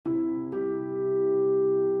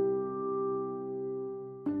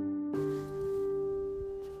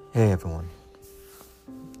Hey everyone.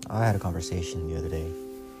 I had a conversation the other day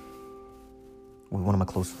with one of my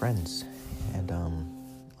close friends, and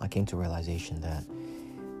I came to a realization that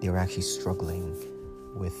they were actually struggling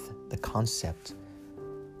with the concept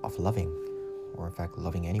of loving, or in fact,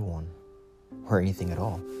 loving anyone or anything at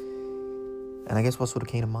all. And I guess what sort of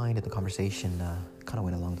came to mind in the conversation kind of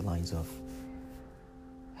went along the lines of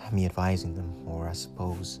me advising them, or I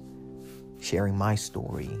suppose sharing my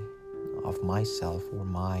story of myself or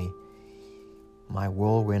my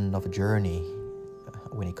whirlwind of a journey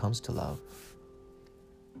when it comes to love.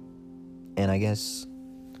 And I guess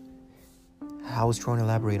I was trying to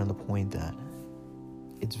elaborate on the point that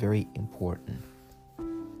it's very important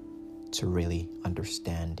to really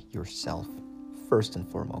understand yourself first and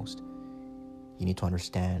foremost. You need to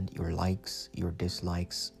understand your likes, your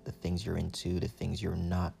dislikes, the things you're into, the things you're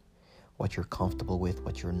not, what you're comfortable with,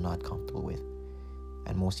 what you're not comfortable with.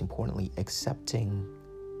 And most importantly, accepting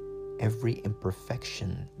every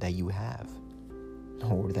imperfection that you have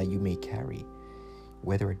or that you may carry,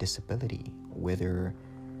 whether a disability, whether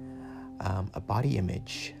a body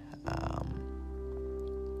image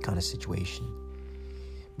kind of situation.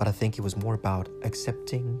 But I think it was more about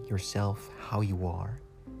accepting yourself how you are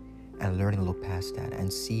and learning to look past that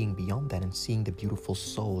and seeing beyond that and seeing the beautiful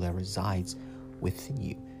soul that resides within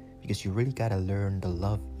you. Because you really got to learn to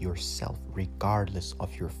love yourself regardless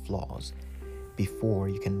of your flaws before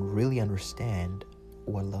you can really understand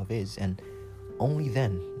what love is. And only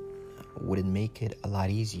then would it make it a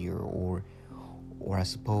lot easier or I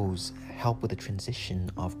suppose help with the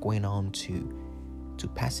transition of going on to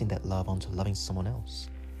passing that love on to loving someone else.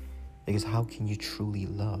 Because how can you truly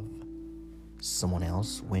love someone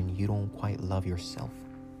else when you don't quite love yourself?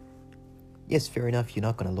 Yes, fair enough, you're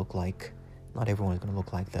not going to look like, not everyone is going to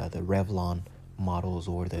look like the Revlon models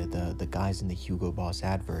or the guys in the Hugo Boss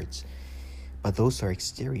adverts. But those are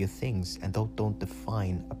exterior things, and don't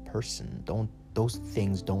define a person. Those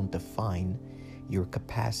things don't define your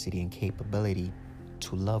capacity and capability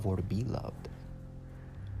to love or to be loved.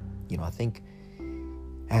 I think,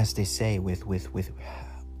 as they say, with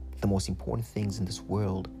the most important things in this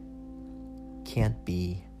world can't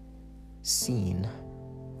be seen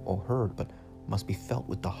or heard, but must be felt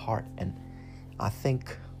with the heart. And I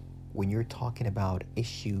think when you're talking about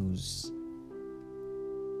issues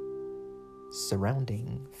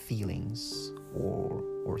surrounding feelings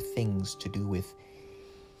or things to do with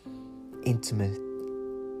intimate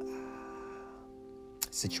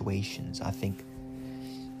situations, I think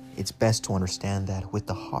it's best to understand that with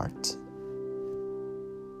the heart,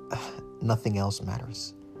 nothing else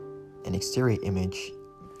matters. An exterior image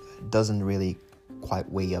doesn't really quite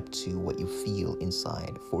weigh up to what you feel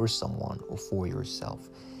inside for someone or for yourself.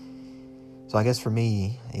 So I guess for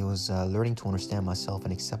me, it was learning to understand myself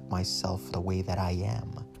and accept myself the way that I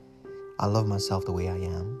am. I love myself the way I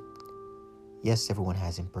am. Yes, everyone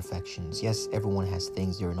has imperfections. Yes, everyone has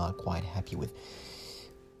things they're not quite happy with.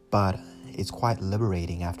 But it's quite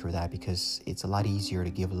liberating after that, because it's a lot easier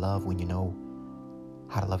to give love when you know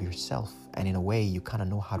how to love yourself. And in a way, you kind of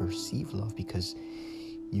know how to receive love because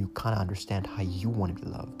you kind of understand how you want to be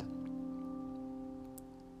loved.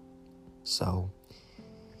 So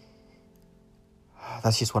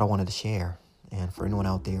that's just what I wanted to share. And for anyone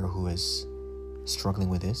out there who is struggling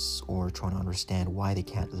with this or trying to understand why they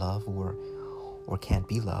can't love or can't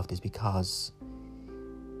be loved, is because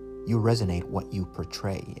you resonate what you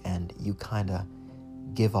portray, and you kind of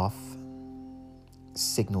give off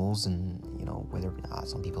signals and, whether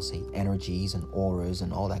some people say energies and auras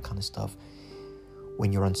and all that kind of stuff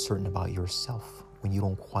when you're uncertain about yourself, when you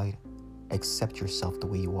don't quite accept yourself the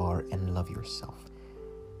way you are and love yourself.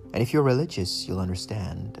 And if you're religious, you'll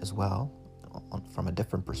understand as well, from a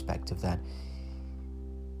different perspective, that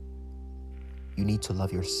you need to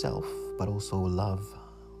love yourself, but also love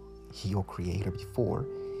your creator before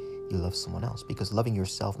you love someone else. Because loving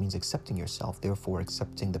yourself means accepting yourself, therefore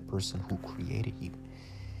accepting the person who created you.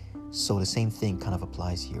 So the same thing kind of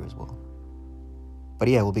applies here as well. But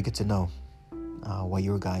yeah, it will be good to know what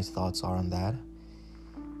your guys' thoughts are on that.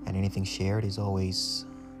 And anything shared is always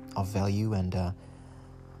of value, and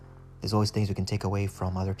there's always things we can take away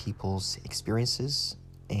from other people's experiences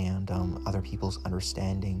and other people's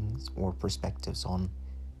understandings or perspectives on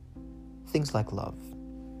things like love.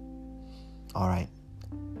 All right.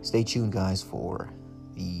 Stay tuned, guys, for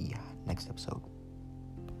the next episode.